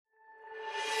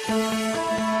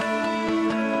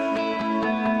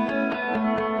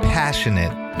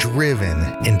Passionate, driven,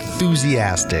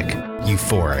 enthusiastic,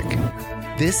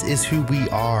 euphoric. This is who we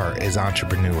are as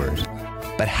entrepreneurs.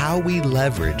 But how we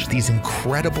leverage these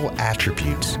incredible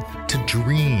attributes to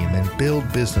dream and build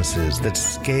businesses that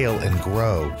scale and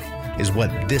grow is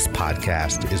what this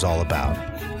podcast is all about.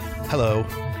 Hello,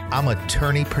 I'm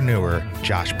attorneypreneur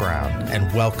Josh Brown,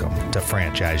 and welcome to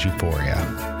Franchise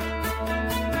Euphoria.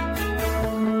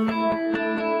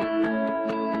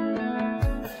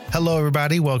 Hello,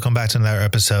 everybody. Welcome back to another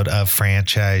episode of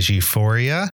Franchise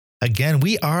Euphoria. Again,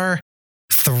 we are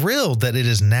thrilled that it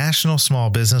is National Small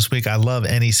Business Week. I love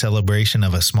any celebration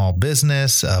of a small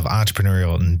business, of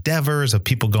entrepreneurial endeavors, of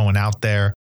people going out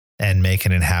there and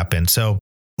making it happen. So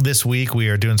this week we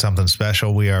are doing something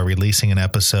special. We are releasing an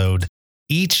episode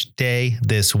each day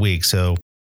this week. So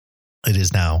it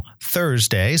is now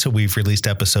Thursday. So we've released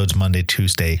episodes Monday,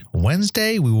 Tuesday,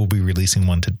 Wednesday. We will be releasing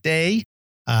one today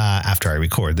after I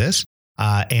record this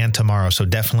and tomorrow. So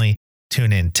definitely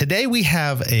tune in. Today we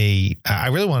have I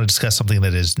really want to discuss something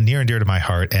that is near and dear to my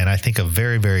heart, and I think a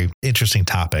very, very interesting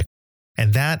topic.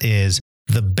 And that is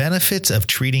the benefits of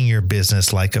treating your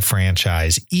business like a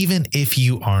franchise, even if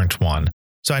you aren't one.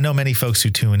 So I know many folks who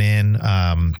tune in,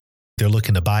 they're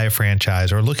looking to buy a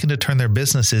franchise or looking to turn their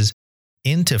businesses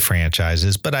into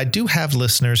franchises. But I do have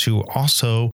listeners who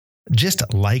also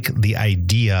just like the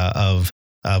idea of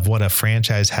what a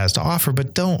franchise has to offer,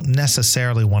 but don't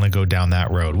necessarily want to go down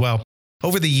that road. Well,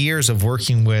 over the years of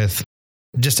working with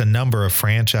just a number of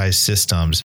franchise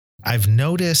systems, I've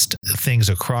noticed things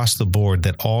across the board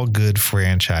that all good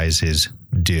franchises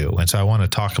do. And so I want to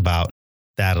talk about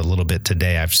that a little bit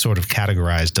today. I've sort of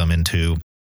categorized them into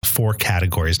 4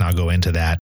 categories, and I'll go into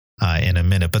that in a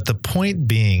minute. But the point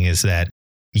being is that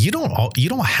you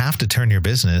don't have to turn your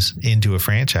business into a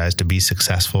franchise to be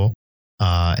successful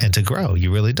and to grow.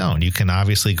 You really don't. You can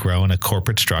obviously grow in a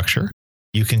corporate structure.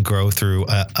 You can grow through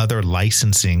other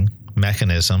licensing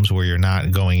mechanisms where you're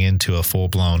not going into a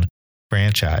full-blown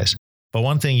franchise. But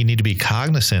one thing you need to be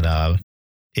cognizant of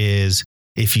is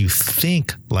if you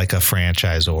think like a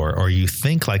franchisor or you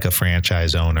think like a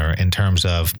franchise owner in terms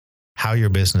of how your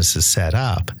business is set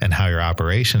up and how your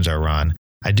operations are run,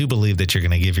 I do believe that you're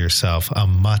going to give yourself a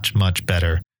much, much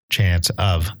better chance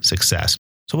of success.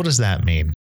 So what does that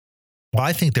mean? Well,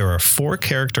 I think there are 4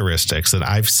 characteristics that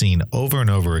I've seen over and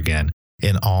over again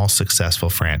in all successful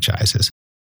franchises.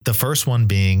 The first one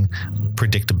being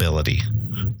predictability.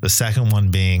 The second one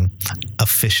being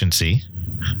efficiency.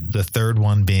 The third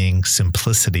one being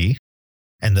simplicity.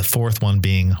 And the fourth one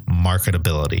being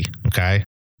marketability. Okay.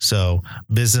 So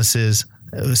businesses,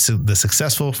 the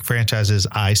successful franchises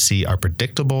I see are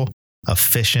predictable,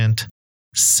 efficient,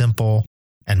 simple,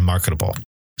 and marketable.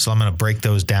 So I'm going to break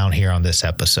those down here on this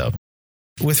episode.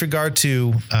 With regard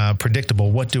to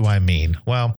predictable, what do I mean?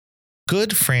 Well,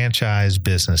 good franchise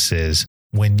businesses,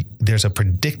 when there's a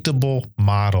predictable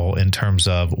model in terms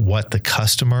of what the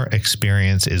customer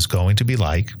experience is going to be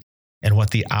like and what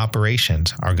the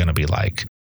operations are going to be like.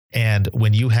 And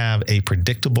when you have a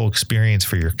predictable experience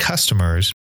for your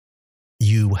customers,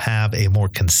 you have a more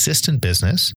consistent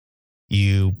business,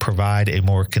 you provide a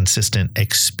more consistent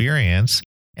experience,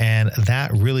 and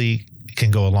that really can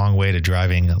go a long way to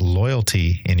driving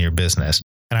loyalty in your business.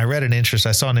 And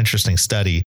I saw an interesting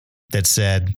study that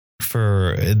said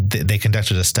they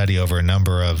conducted a study over a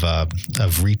number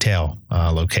of retail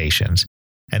locations,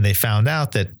 and they found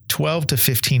out that 12 to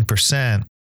 15%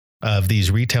 of these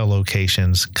retail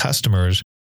locations customers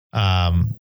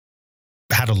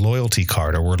had a loyalty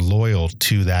card or were loyal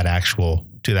to that actual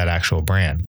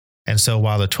brand. And so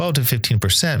while the 12 to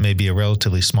 15% may be a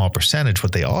relatively small percentage,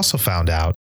 what they also found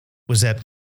out was that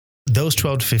those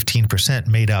 12 to 15%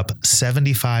 made up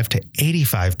 75 to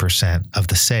 85% of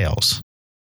the sales.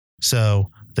 So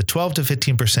the 12 to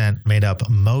 15% made up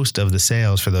most of the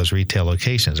sales for those retail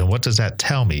locations. And what does that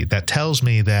tell me? That tells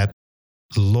me that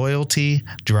loyalty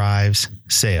drives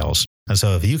sales. And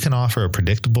so if you can offer a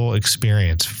predictable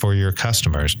experience for your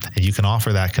customers and you can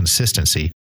offer that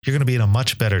consistency, you're going to be in a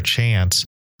much better chance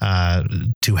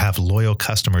to have loyal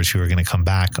customers who are going to come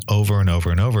back over and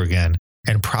over and over again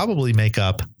and probably make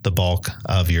up the bulk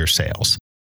of your sales.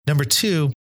 Number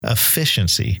 2,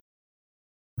 efficiency.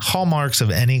 Hallmarks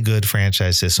of any good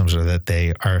franchise systems are that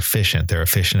they are efficient. They're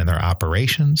efficient in their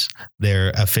operations. They're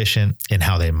efficient in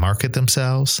how they market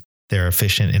themselves. They're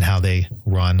efficient in how they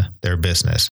run their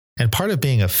business. And part of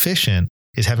being efficient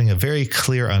is having a very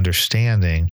clear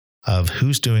understanding of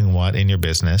who's doing what in your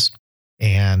business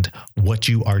and what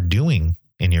you are doing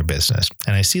in your business.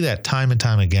 And I see that time and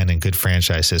time again in good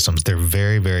franchise systems. They're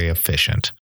very, very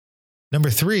efficient. Number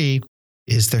 3,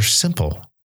 is they're simple.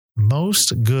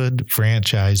 Most good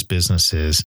franchise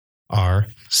businesses are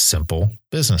simple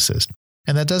businesses.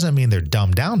 And that doesn't mean they're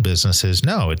dumbed down businesses.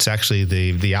 No, it's actually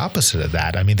the opposite of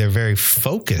that. I mean, they're very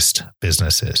focused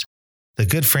businesses. The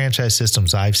good franchise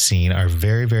systems I've seen are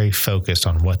very, very focused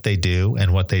on what they do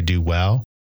and what they do well,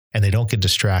 and they don't get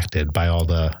distracted by all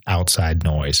the outside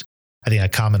noise. I think a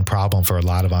common problem for a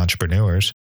lot of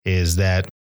entrepreneurs is that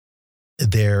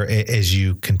as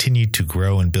you continue to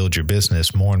grow and build your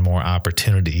business, more and more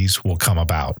opportunities will come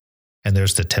about. And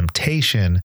there's the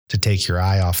temptation to take your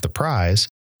eye off the prize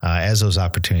as those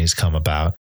opportunities come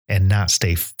about and not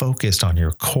stay focused on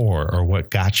your core or what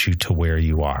got you to where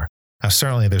you are. Now,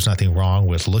 certainly there's nothing wrong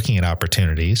with looking at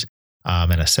opportunities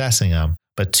and assessing them,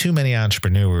 but too many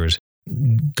entrepreneurs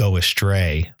go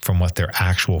astray from what their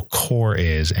actual core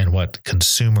is and what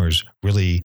consumers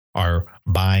really are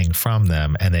buying from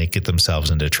them, and they get themselves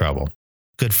into trouble.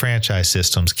 Good franchise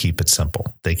systems keep it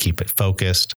simple. They keep it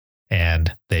focused,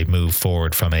 and they move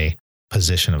forward from a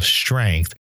position of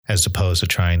strength as opposed to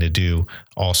trying to do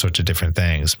all sorts of different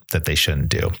things that they shouldn't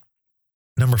do.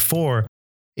 Number 4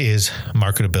 is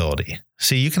marketability.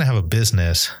 See, you can have a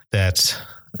business that's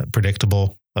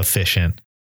predictable, efficient,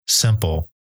 simple,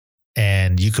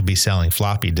 and you could be selling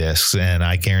floppy disks, and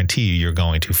I guarantee you're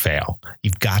going to fail.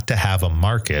 You've got to have a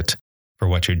market for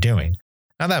what you're doing.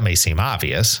 Now, that may seem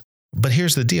obvious, but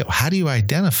here's the deal. How do you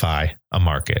identify a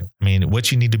market? I mean,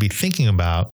 what you need to be thinking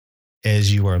about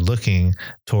as you are looking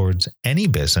towards any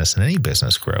business and any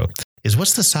business growth is,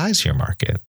 what's the size of your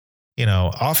market? You know,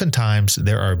 oftentimes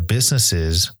there are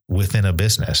businesses within a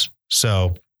business.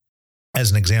 So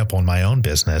as an example, in my own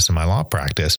business, in my law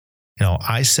practice, you know,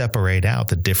 I separate out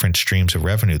the different streams of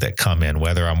revenue that come in,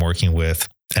 whether I'm working with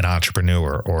an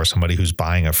entrepreneur or somebody who's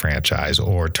buying a franchise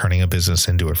or turning a business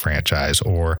into a franchise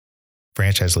or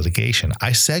franchise litigation.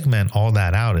 I segment all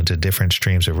that out into different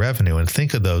streams of revenue and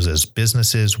think of those as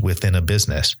businesses within a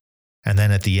business. And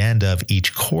then at the end of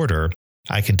each quarter,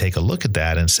 I can take a look at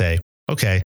that and say,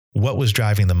 okay, what was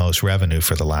driving the most revenue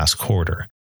for the last quarter?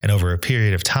 And over a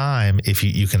period of time, if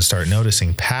you can start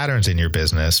noticing patterns in your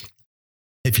business,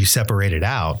 if you separate it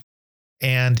out,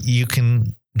 and you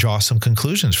can draw some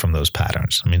conclusions from those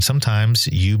patterns. I mean, sometimes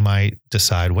you might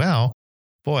decide, well,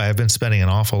 boy, I've been spending an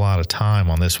awful lot of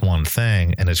time on this one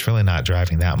thing, and it's really not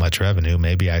driving that much revenue.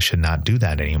 Maybe I should not do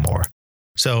that anymore.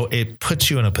 So it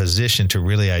puts you in a position to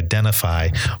really identify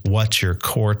what your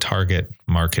core target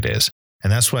market is.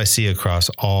 And that's what I see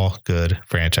across all good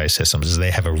franchise systems, is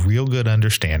they have a real good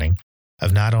understanding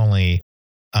of not only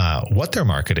what their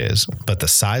market is, but the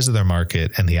size of their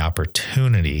market and the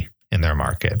opportunity in their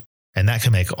market. And that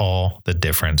can make all the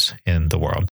difference in the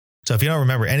world. So if you don't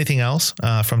remember anything else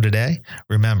from today,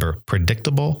 remember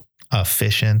predictable,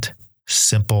 efficient,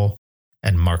 simple,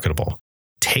 and marketable.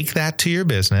 Take that to your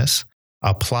business,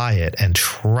 apply it, and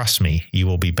trust me, you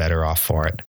will be better off for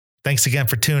it. Thanks again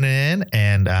for tuning in,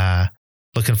 and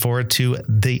looking forward to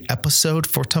the episode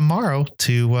for tomorrow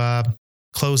to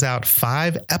close out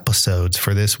 5 episodes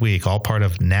for this week, all part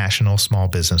of National Small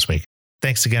Business Week.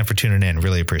 Thanks again for tuning in.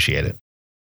 Really appreciate it.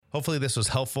 Hopefully this was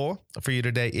helpful for you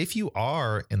today. If you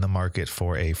are in the market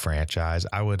for a franchise,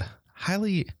 I would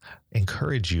highly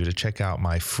encourage you to check out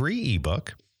my free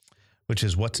ebook, which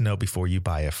is What to Know Before You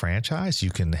Buy a Franchise.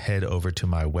 You can head over to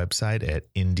my website at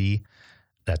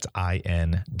that's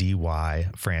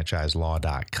INDY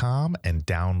franchiselaw.com and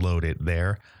download it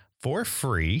there for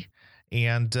free.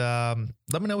 And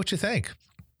let me know what you think.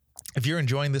 If you're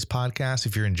enjoying this podcast,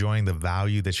 if you're enjoying the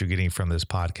value that you're getting from this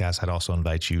podcast, I'd also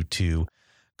invite you to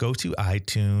go to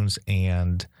iTunes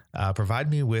and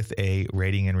provide me with a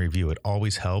rating and review. It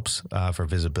always helps for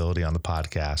visibility on the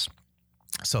podcast.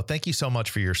 So thank you so much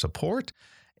for your support,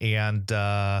 and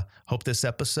hope this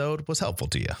episode was helpful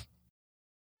to you.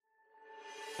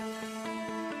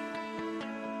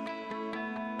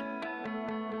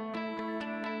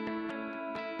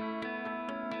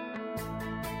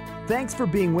 Thanks for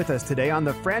being with us today on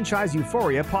the Franchise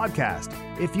Euphoria podcast.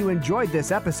 If you enjoyed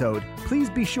this episode, please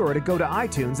be sure to go to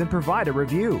iTunes and provide a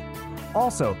review.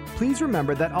 Also, please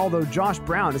remember that although Josh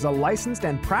Brown is a licensed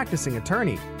and practicing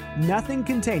attorney, nothing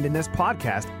contained in this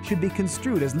podcast should be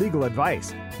construed as legal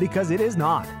advice, because it is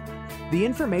not. The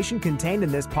information contained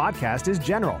in this podcast is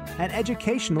general and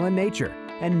educational in nature,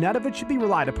 and none of it should be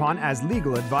relied upon as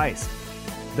legal advice.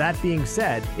 That being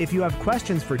said, if you have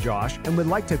questions for Josh and would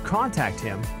like to contact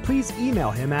him, please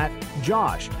email him at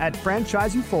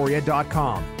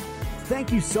josh@franchiseeuphoria.com.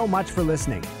 Thank you so much for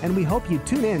listening, and we hope you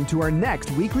tune in to our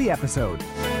next weekly episode.